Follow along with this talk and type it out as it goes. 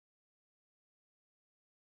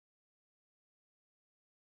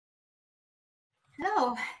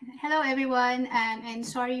Hello, hello everyone, and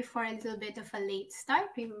sorry for a little bit of a late start.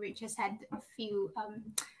 We just had a few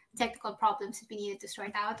technical problems that we needed to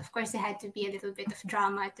sort out. Of course, there had to be a little bit of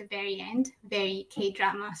drama at the very end, very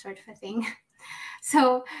K-drama sort of a thing.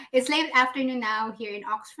 So it's late afternoon now here in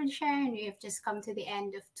Oxfordshire, and we have just come to the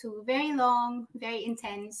end of two very long, very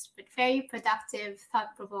intense, but very productive,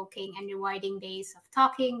 thought-provoking, and rewarding days of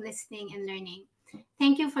talking, listening, and learning.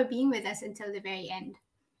 Thank you for being with us until the very end.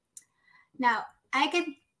 Now, I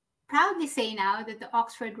can proudly say now that the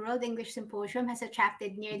Oxford World English Symposium has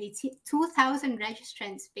attracted nearly 2,000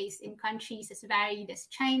 registrants based in countries as varied as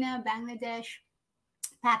China, Bangladesh,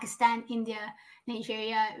 Pakistan, India,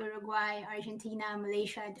 Nigeria, Uruguay, Argentina,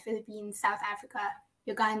 Malaysia, the Philippines, South Africa,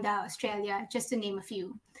 Uganda, Australia, just to name a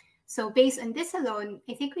few. So based on this alone,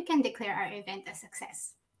 I think we can declare our event a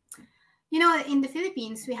success. You know, in the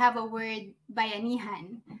Philippines, we have a word,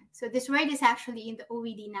 bayanihan. So this word is actually in the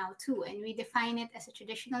OED now too, and we define it as a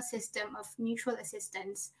traditional system of mutual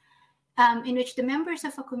assistance in which the members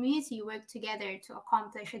of a community work together to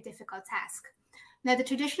accomplish a difficult task. Now, the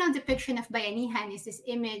traditional depiction of bayanihan is this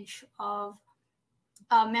image of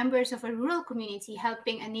members of a rural community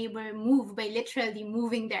helping a neighbor move by literally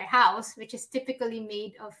moving their house, which is typically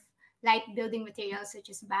made of light building materials such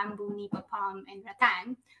as bamboo, nipa palm, and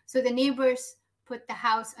rattan. So the neighbors put the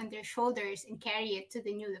house on their shoulders and carry it to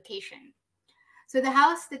the new location. So the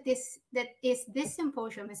house that is this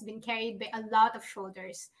symposium has been carried by a lot of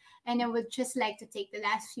shoulders. And I would just like to take the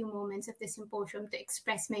last few moments of the symposium to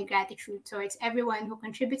express my gratitude towards everyone who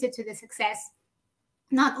contributed to the success,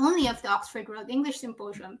 not only of the Oxford World English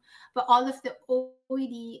Symposium, but all of the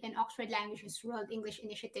OED and Oxford Languages World English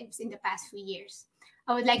initiatives in the past few years.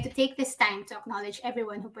 I would like to take this time to acknowledge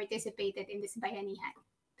everyone who participated in this bayanihan.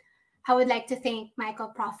 I would like to thank Michael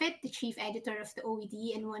Prophet, the chief editor of the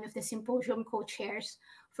OED and one of the symposium co-chairs,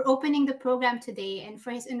 for opening the program today and for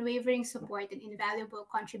his unwavering support and invaluable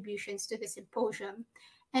contributions to the symposium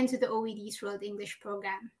and to the OED's World English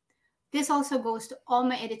program. This also goes to all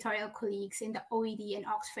my editorial colleagues in the OED and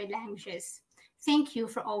Oxford languages. Thank you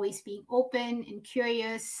for always being open and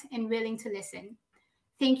curious and willing to listen.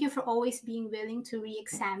 Thank you for always being willing to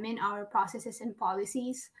re-examine our processes and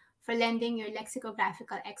policies, for lending your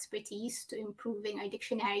lexicographical expertise to improving our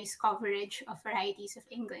dictionary's coverage of varieties of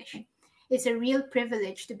English. It's a real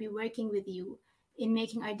privilege to be working with you in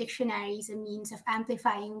making our dictionaries a means of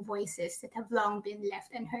amplifying voices that have long been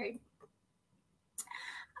left unheard.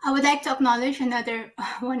 I would like to acknowledge another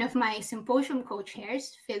one of my symposium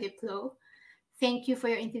co-chairs, Philip Lowe. Thank you for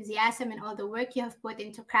your enthusiasm and all the work you have put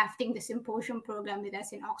into crafting the symposium program with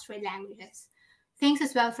us in Oxford Languages. Thanks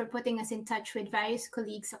as well for putting us in touch with various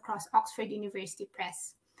colleagues across Oxford University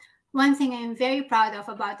Press. One thing I am very proud of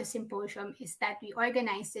about the symposium is that we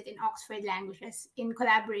organized it in Oxford Languages in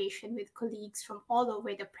collaboration with colleagues from all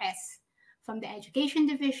over the press, from the Education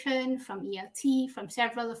Division, from ELT, from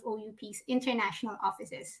several of OUP's international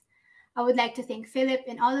offices. I would like to thank Philip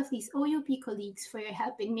and all of these OUP colleagues for your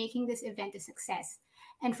help in making this event a success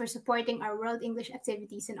and for supporting our World English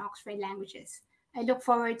activities in Oxford Languages. I look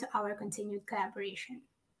forward to our continued collaboration.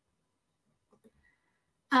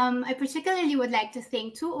 I particularly would like to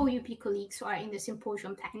thank two OUP colleagues who are in the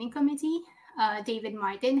Symposium Planning Committee, David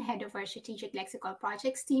Martin, head of our Strategic Lexical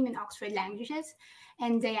Projects team in Oxford Languages,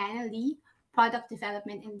 and Diana Lee, Product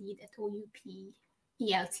Development and Lead at OUP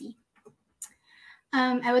ELT.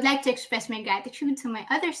 I would like to express my gratitude to my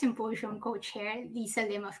other symposium co-chair, Lisa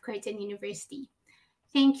Lim of Curtin University.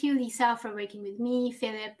 Thank you, Lisa, for working with me,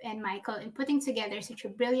 Philip, and Michael in putting together such a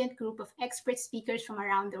brilliant group of expert speakers from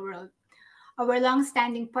around the world. Our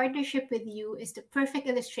long-standing partnership with you is the perfect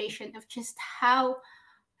illustration of just how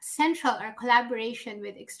central our collaboration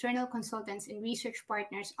with external consultants and research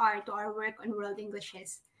partners are to our work on World English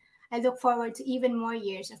is. I look forward to even more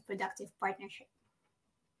years of productive partnership.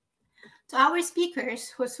 To our speakers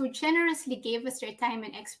who generously gave us their time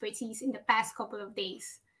and expertise in the past couple of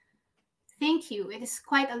days, thank you. It is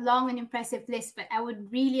quite a long and impressive list, but I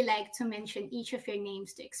would really like to mention each of your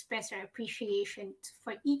names to express our appreciation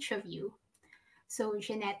for each of you. So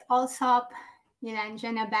Jeanette Alsop,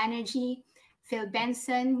 Nilanjana Banerjee, Phil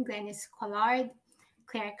Benson, Glennis Collard,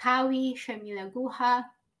 Claire Cowie, Sharmila Guha,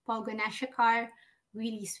 Paul Ganashakar,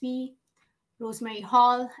 Willie Sui, Rosemary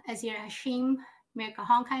Hall, Azir Hashim, Mirka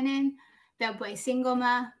Honkanen, Beboy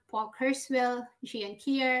Singoma, Paul Kurswill, Gian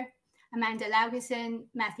Kier, Amanda Laugesen,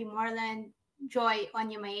 Matthew Moreland, Joy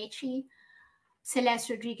Onyemaechi, Celeste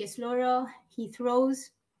Rodriguez Loro, Heath Rose,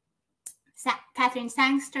 Catherine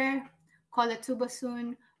Sangster, Kola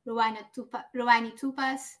Tubasun, Ruwani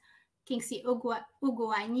Tupas, Kingsley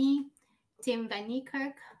Uguani, Tim Van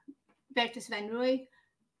Niekerk, Bertus Van Rooy,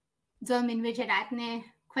 Dolmin Wijaratne,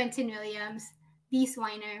 Quentin Williams, Lise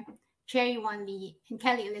Weiner, Jerry Won Lee, and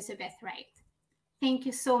Kelly Elizabeth Wright. Thank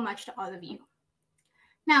you so much to all of you.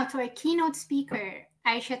 Now to our keynote speaker,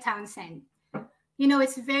 Aisha Townsend. You know,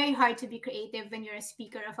 it's very hard to be creative when you're a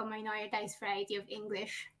speaker of a minoritized variety of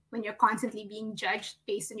English, when you're constantly being judged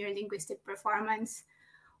based on your linguistic performance,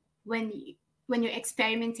 when your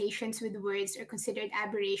experimentations with words are considered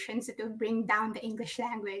aberrations that will bring down the English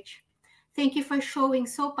language. Thank you for showing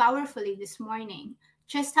so powerfully this morning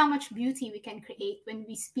just how much beauty we can create when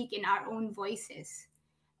we speak in our own voices,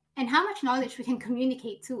 and how much knowledge we can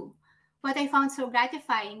communicate too. What I found so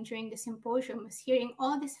gratifying during the symposium was hearing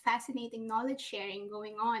all this fascinating knowledge sharing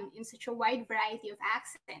going on in such a wide variety of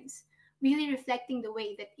accents, really reflecting the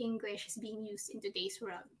way that English is being used in today's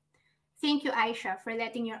world. Thank you, Aisha, for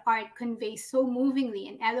letting your art convey so movingly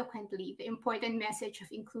and eloquently the important message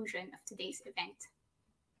of inclusion of today's event.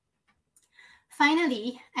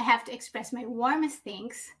 Finally, I have to express my warmest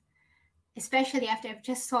thanks, especially after I've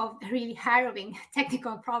just solved a really harrowing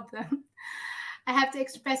technical problem. I have to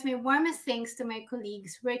express my warmest thanks to my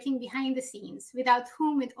colleagues working behind the scenes, without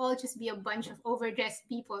whom we'd all just be a bunch of overdressed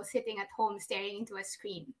people sitting at home staring into a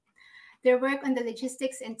screen. Their work on the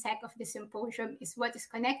logistics and tech of the symposium is what is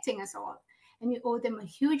connecting us all, and we owe them a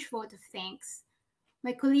huge vote of thanks.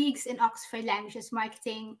 My colleagues in Oxford Languages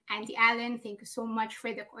Marketing, Andy Allen, thank you so much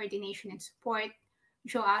for the coordination and support.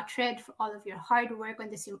 Joe Outred for all of your hard work on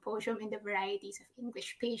the symposium in the varieties of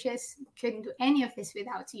English pages. Couldn't do any of this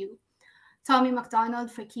without you. Tommy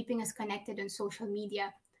McDonald for keeping us connected on social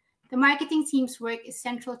media. The marketing team's work is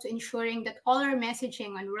central to ensuring that all our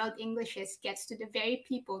messaging on World Englishes gets to the very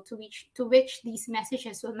people to which these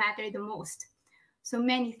messages will matter the most. So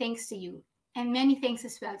many thanks to you. And many thanks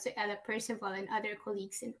as well to Ella Percival and other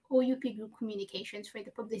colleagues in OUP Group Communications for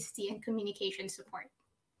the publicity and communication support.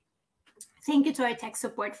 Thank you to our tech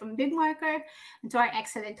support from BigMarker, and to our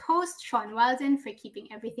excellent host, Sean Walden, for keeping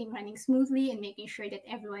everything running smoothly and making sure that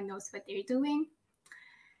everyone knows what they're doing.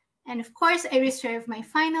 And of course, I reserve my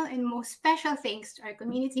final and most special thanks to our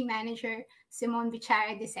community manager, Simone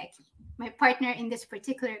Bichara De Secchi, my partner in this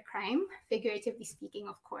particular crime, figuratively speaking,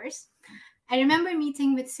 of course. I remember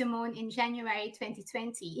meeting with Simone in January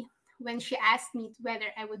 2020 when she asked me whether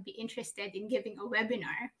I would be interested in giving a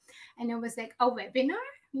webinar. And I was like, a webinar?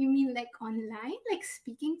 You mean like online? Like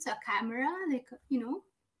speaking to a camera? Like, you know,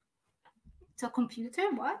 to a computer?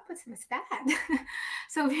 What's that?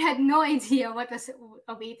 So we had no idea what was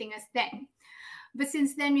awaiting us then. But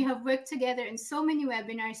since then, we have worked together in so many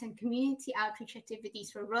webinars and community outreach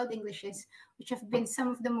activities for World Englishes, which have been some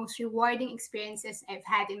of the most rewarding experiences I've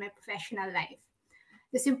had in my professional life.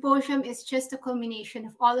 The symposium is just a culmination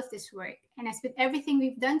of all of this work. And as with everything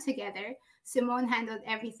we've done together, Simone handled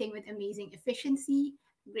everything with amazing efficiency,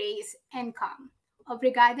 grace, and calm.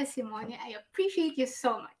 Obrigada, Simone. I appreciate you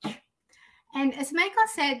so much. And as Michael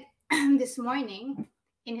said this morning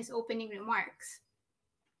in his opening remarks,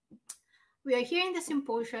 we are here in the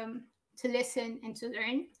symposium to listen and to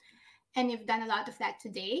learn. And you've done a lot of that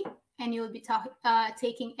today. And you'll be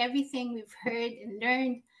taking everything we've heard and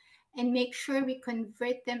learned and make sure we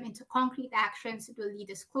convert them into concrete actions that will lead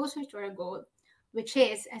us closer to our goal, which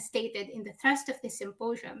is, as stated in the thrust of this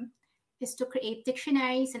symposium, is to create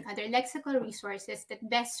dictionaries and other lexical resources that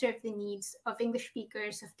best serve the needs of English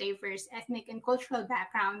speakers of diverse ethnic and cultural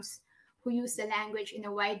backgrounds who use the language in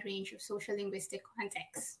a wide range of social linguistic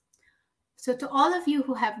contexts. So to all of you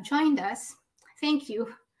who have joined us, thank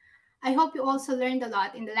you. I hope you also learned a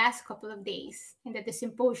lot in the last couple of days and that the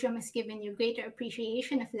symposium has given you greater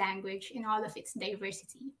appreciation of language in all of its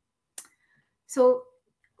diversity. So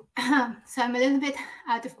I'm a little bit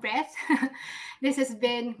out of breath. This has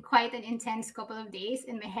been quite an intense couple of days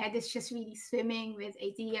and my head is just really swimming with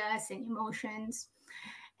ideas and emotions.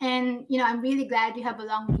 And, you know, I'm really glad we have a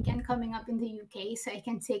long weekend coming up in the UK so I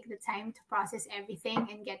can take the time to process everything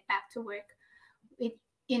and get back to work.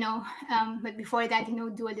 But before that,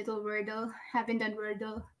 do a little Wordle. Haven't done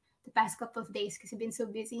Wordle the past couple of days because I've been so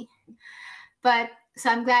busy. But so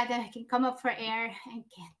I'm glad that I can come up for air and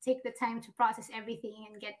can take the time to process everything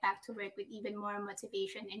and get back to work with even more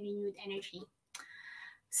motivation and renewed energy.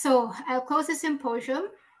 So I'll close the symposium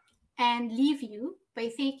and leave you by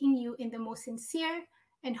thanking you in the most sincere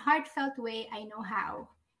and heartfelt way I know how,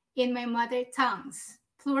 in my mother tongues,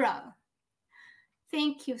 plural.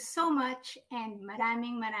 Thank you so much and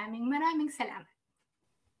maraming salamat.